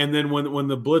 and then when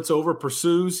the blitz over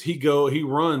pursues, he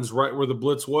runs right where the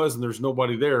blitz was and there's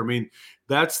nobody there.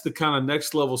 That's the kind of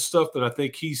next level stuff that I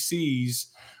think he sees.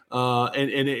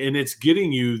 And it's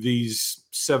getting you these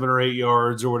 7 or 8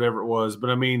 yards or whatever it was.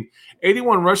 But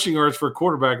 81 rushing yards for a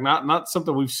quarterback, not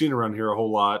something we've seen around here a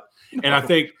whole lot. No. And I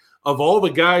think of all the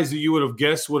guys that you would have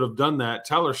guessed would have done that,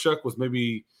 Tyler Shuck was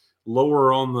maybe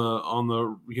lower on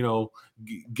the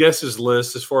guesses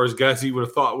list as far as guys he would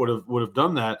have thought would have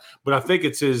done that. But I think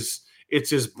it's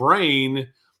his brain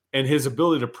and his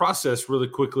ability to process really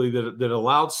quickly that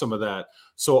allowed some of that.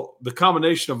 So the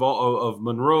combination of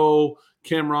Monroe,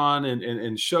 Cameron,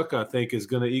 and Shuck, I think, is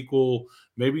going to equal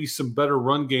maybe some better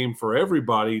run game for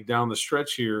everybody down the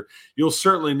stretch here. You'll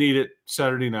certainly need it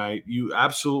Saturday night. You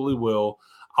absolutely will.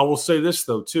 I will say this,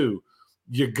 though, too.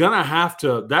 you're going to have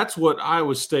to – that's what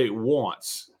Iowa State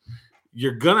wants.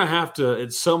 You're going to have to,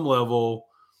 at some level,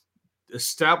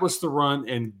 establish the run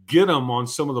and get them on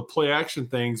some of the play action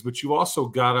things, but you also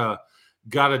got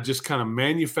to just kind of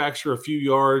manufacture a few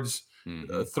yards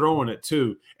throwing it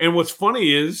too. And what's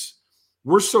funny is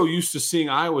we're so used to seeing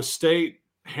Iowa State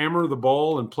hammer the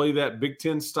ball and play that Big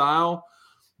Ten style.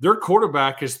 Their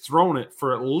quarterback has thrown it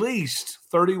for at least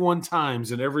 31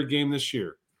 times in every game this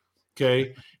year.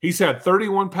 Okay. He's had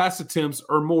 31 pass attempts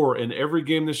or more in every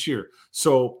game this year.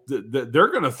 So they're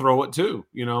going to throw it too,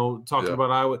 talking about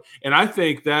Iowa. And I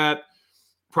think that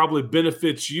probably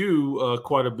benefits you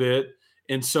quite a bit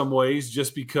in some ways,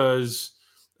 just because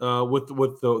with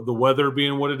the weather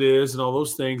being what it is and all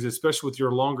those things, especially with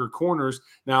your longer corners.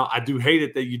 Now, I do hate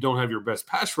it that you don't have your best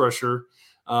pass rusher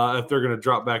if they're going to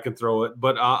drop back and throw it.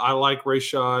 But I like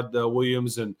Rashad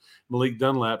Williams and Malik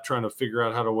Dunlap trying to figure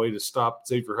out how to way to stop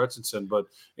Xavier Hutchinson. But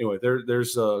anyway,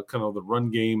 there's kind of the run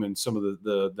game and some of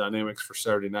the dynamics for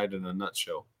Saturday night in a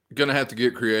nutshell. Going to have to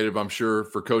get creative, I'm sure,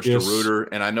 for Coach DeRuyter.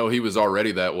 And I know he was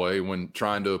already that way when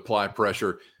trying to apply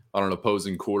pressure on an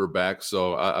opposing quarterback.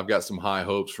 So I've got some high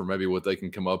hopes for maybe what they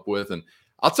can come up with. And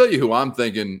I'll tell you who I'm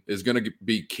thinking is going to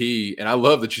be key. And I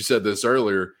love that you said this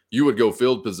earlier. You would go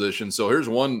field position. So here's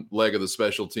one leg of the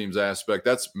special teams aspect.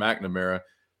 That's McNamara.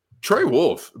 Trey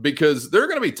Wolff, because there are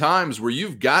going to be times where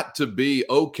you've got to be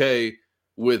okay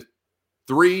with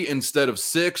 3 instead of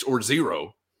 6 or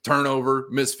 0, turnover,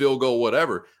 missed field goal,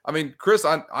 whatever. I mean, Chris,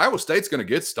 Iowa State's going to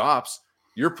get stops.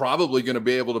 You're probably going to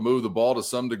be able to move the ball to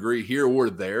some degree here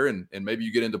or there, and maybe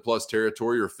you get into plus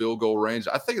territory or field goal range.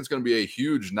 I think it's going to be a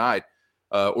huge night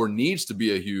or needs to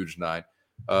be a huge night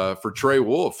for Trey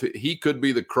Wolff. He could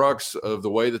be the crux of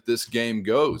the way that this game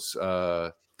goes.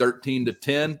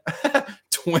 13-10,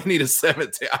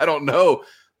 20-17. I don't know.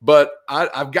 But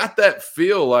I've got that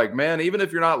feel like, man, even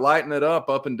if you're not lighting it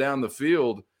up and down the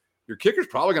field, your kicker's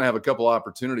probably going to have a couple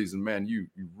opportunities. And, man, you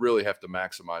really have to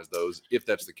maximize those if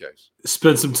that's the case.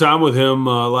 Spent some time with him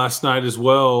last night as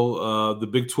well. The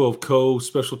Big 12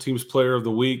 Co-Special Teams Player of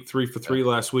the Week, 3 for 3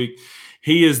 last week.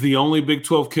 He is the only Big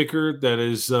 12 kicker that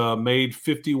has made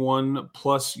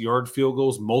 51-plus yard field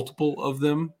goals, multiple of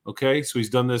them. Okay, so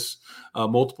he's done this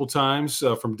multiple times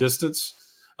from distance.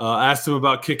 Asked him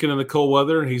about kicking in the cold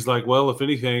weather, and he's like, well, if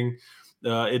anything,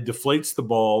 it deflates the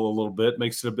ball a little bit,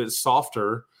 makes it a bit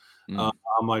softer.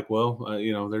 I'm like, well,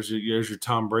 there's your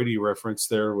Tom Brady reference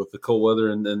there with the cold weather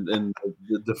and the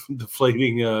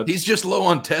deflating. He's just low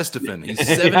on Testofen. He's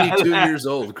 72 years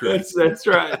old, Chris. That's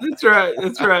right.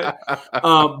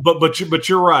 But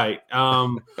you're right.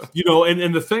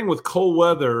 And the thing with cold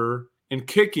weather and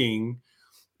kicking,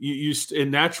 you in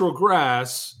natural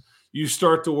grass, you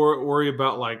start to worry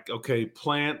about like, okay,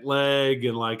 plant leg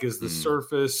and like, is the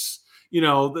surface.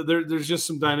 There's just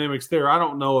some dynamics there. I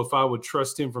don't know if I would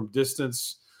trust him from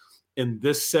distance in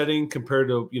this setting compared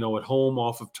to, at home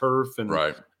off of turf and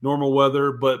normal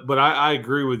weather. But I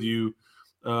agree with you.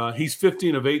 He's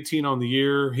 15 of 18 on the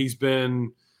year. He's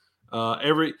been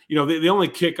the only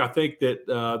kick I think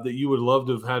that you would love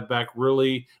to have had back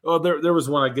really. Oh, there was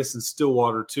one, I guess, in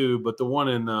Stillwater too, but the one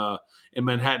in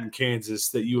Manhattan, Kansas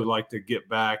that you would like to get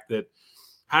back that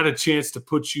had a chance to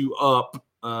put you up.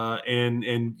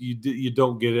 And you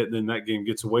don't get it, and then that game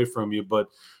gets away from you. But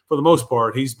for the most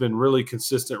part, he's been really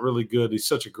consistent, really good. He's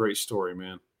such a great story,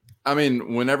 man. I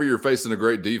mean, whenever you're facing a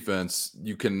great defense,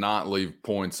 you cannot leave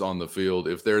points on the field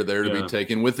if they're there to be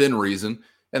taken within reason.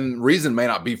 And reason may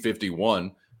not be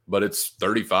 51, but it's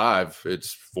 35,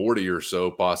 it's 40 or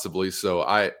so possibly. So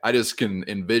I just can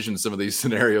envision some of these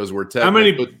scenarios where how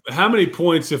many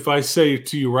points, if I say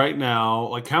to you right now,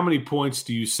 like how many points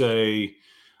do you say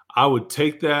I would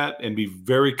take that and be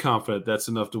very confident that's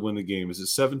enough to win the game? Is it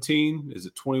 17? Is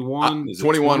it 21? Is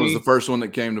 21 it was the first one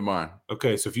that came to mind.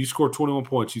 Okay, so if you score 21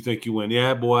 points, you think you win.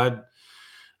 Yeah, boy,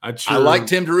 I'd sure. I like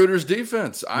Tim DeRuyter's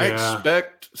defense. I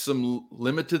expect some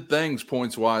limited things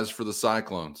points-wise for the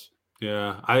Cyclones.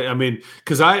 Yeah, I mean,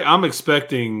 because I'm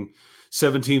expecting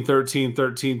 17-13,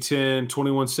 13-10,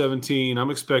 21-17.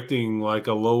 I'm expecting like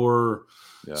a lower –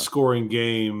 scoring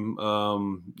game.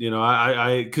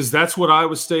 Because that's what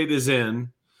Iowa State is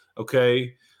in.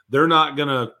 Okay, they're not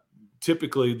gonna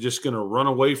typically just gonna run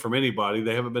away from anybody.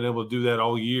 They haven't been able to do that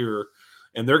all year,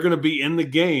 and they're gonna be in the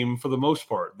game for the most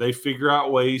part. They figure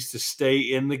out ways to stay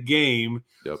in the game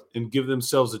and give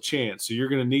themselves a chance. So you're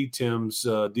gonna need Tim's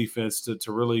defense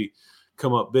to really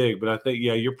come up big. But I think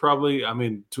you're probably. I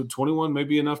mean, 21 may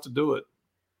be enough to do it.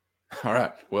 All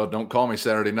right. Well, don't call me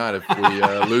Saturday night if we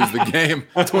lose the game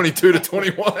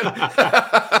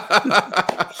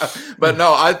 22-21. But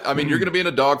no, I mean, you're going to be in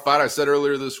a dogfight. I said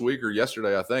earlier this week or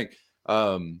yesterday, I think.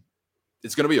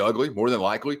 it's going to be ugly, more than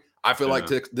likely. I feel like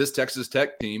this Texas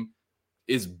Tech team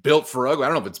is built for ugly. I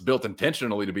don't know if it's built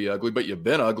intentionally to be ugly, but you've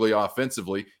been ugly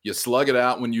offensively. You slug it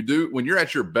out. When you're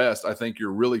at your best, I think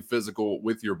you're really physical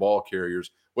with your ball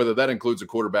carriers, whether that includes a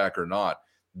quarterback or not.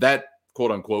 That,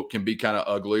 quote unquote, can be kind of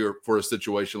ugly or for a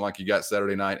situation like you got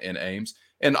Saturday night in Ames.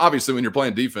 And obviously when you're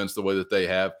playing defense the way that they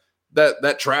have,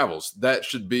 that travels. That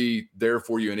should be there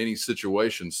for you in any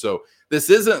situation. So this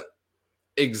isn't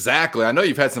exactly, I know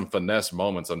you've had some finesse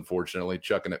moments, unfortunately,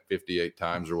 chucking it 58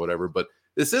 times or whatever, but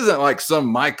this isn't like some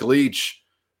Mike Leach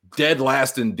dead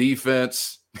last in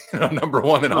defense, number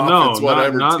one in offense,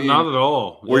 whatever. Not at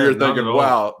all. Where you're thinking,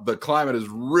 wow, the climate is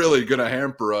really going to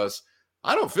hamper us.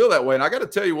 I don't feel that way. And I got to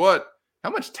tell you what, how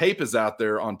much tape is out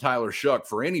there on Tyler Shough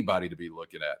for anybody to be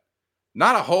looking at?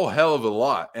 Not a whole hell of a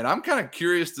lot. And I'm kind of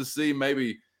curious to see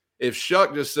maybe if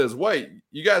Shough just says, wait,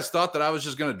 you guys thought that I was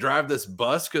just going to drive this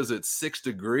bus because it's 6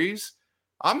 degrees?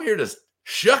 I'm here to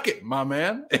shuck it, my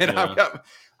man. And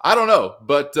I don't know,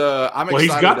 but I'm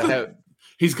excited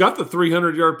He's got the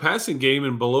 300-yard passing game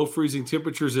in below freezing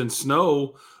temperatures and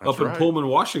snow in Pullman,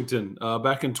 Washington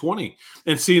back in 20.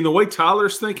 And seeing the way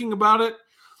Tyler's thinking about it,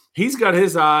 he's got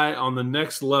his eye on the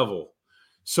next level.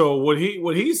 So what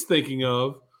he's thinking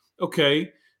of,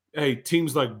 okay, hey,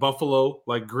 teams like Buffalo,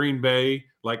 like Green Bay,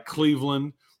 like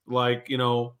Cleveland, like,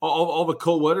 all the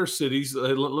cold weather cities.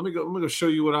 Let me go show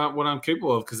you what I'm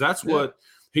capable of, because that's what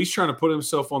he's trying to put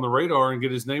himself on the radar and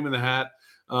get his name in the hat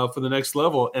for the next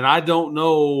level. And I don't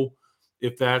know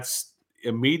if that's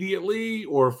immediately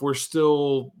or if we're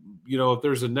still, if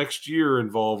there's a next year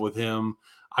involved with him.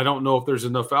 I don't know if there's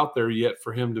enough out there yet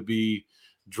for him to be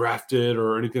drafted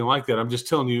or anything like that. I'm just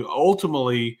telling you,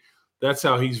 ultimately, that's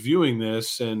how he's viewing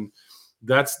this. And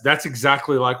that's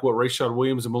exactly like what Rashad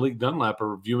Williams and Malik Dunlap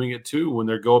are viewing it too when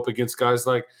they go up against guys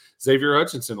like Xavier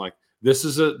Hutchinson. Like, this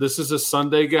is a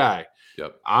Sunday guy.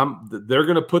 Yep. They're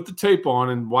going to put the tape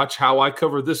on and watch how I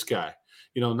cover this guy.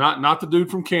 Not the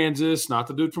dude from Kansas, not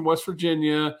the dude from West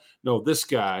Virginia. No, this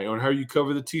guy, on how you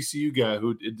cover the TCU guy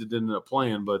who didn't end up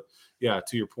playing. But yeah,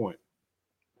 to your point.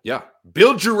 Yeah.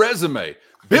 Build your resume.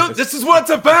 This is what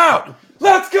it's about.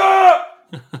 Let's go.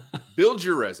 Build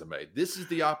your resume. This is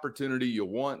the opportunity you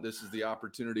want. This is the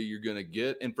opportunity you're going to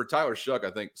get. And for Tyler Shough,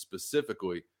 I think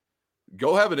specifically,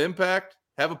 go have an impact.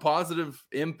 Have a positive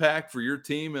impact for your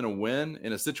team in a win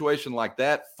in a situation like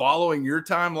that, following your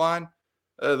timeline.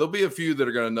 There'll be a few that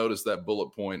are going to notice that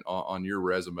bullet point on your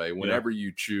resume whenever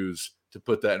you choose to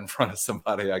put that in front of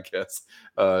somebody, I guess,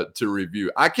 to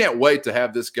review. I can't wait to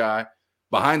have this guy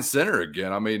behind center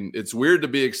again. I mean, it's weird to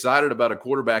be excited about a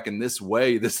quarterback in this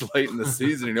way this late in the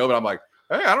season, but I'm like,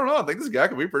 hey, I don't know. I think this guy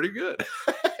could be pretty good.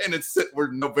 And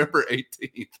we're November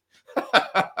 18th.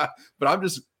 But I'm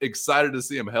just excited to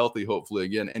see him healthy, hopefully,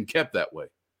 again, and kept that way.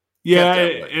 Yeah,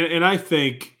 and I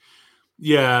think,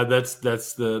 that's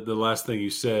the last thing you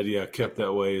said. Yeah, kept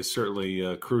that way is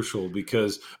certainly crucial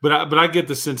because, but I get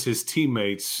the sense his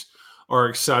teammates are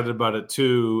excited about it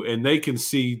too, and they can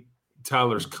see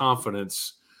Tyler's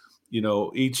confidence,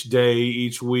 each day,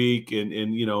 each week, and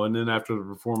then after the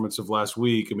performance of last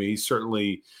week, I mean, he's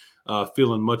certainly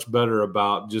feeling much better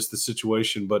about just the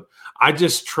situation. But I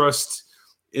just trust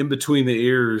in between the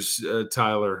ears,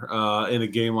 Tyler, in a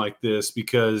game like this,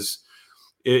 because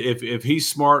if he's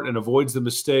smart and avoids the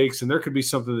mistakes, and there could be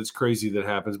something that's crazy that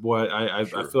happens, boy, I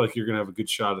feel like you're going to have a good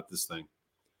shot at this thing.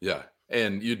 Yeah,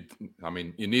 and you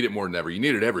need it more than ever. You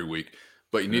need it every week,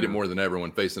 but you need it more than ever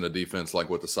when facing a defense like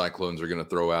what the Cyclones are going to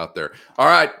throw out there. All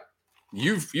right,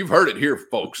 you've heard it here,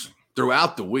 folks,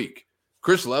 throughout the week.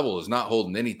 Chris Level is not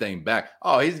holding anything back.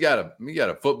 Oh, he's got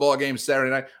a football game Saturday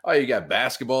night. Oh, you got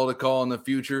basketball to call in the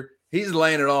future. He's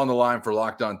laying it all on the line for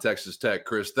Locked On Texas Tech.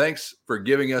 Chris, thanks for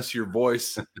giving us your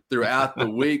voice throughout the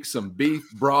week. Some beef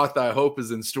broth, I hope, is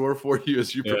in store for you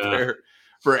as you prepare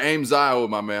for Ames, Iowa,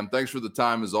 my man. Thanks for the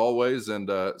time as always, and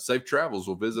safe travels.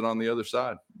 We'll visit on the other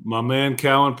side. My man,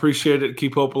 Cowan, appreciate it.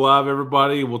 Keep hope alive,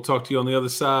 everybody. We'll talk to you on the other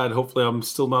side. Hopefully I'm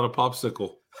still not a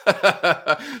popsicle.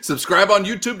 Subscribe on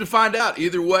YouTube to find out.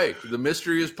 Either way, the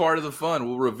mystery is part of the fun.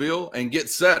 We'll reveal and get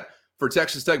set for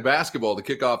Texas Tech basketball to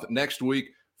kick off next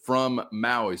week from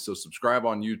Maui. So subscribe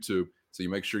on YouTube so you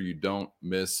make sure you don't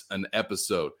miss an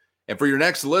episode. And for your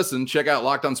next listen, check out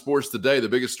Locked On Sports Today, the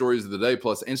biggest stories of the day,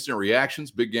 plus instant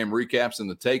reactions, big game recaps, and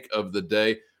the take of the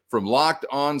day from Locked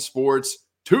On Sports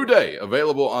Today.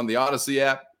 Available on the Odyssey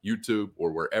app, YouTube,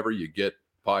 or wherever you get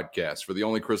podcasts. For the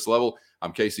only Chris Level,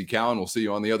 I'm Casey Cowan. We'll see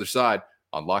you on the other side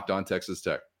on Locked On Texas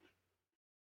Tech.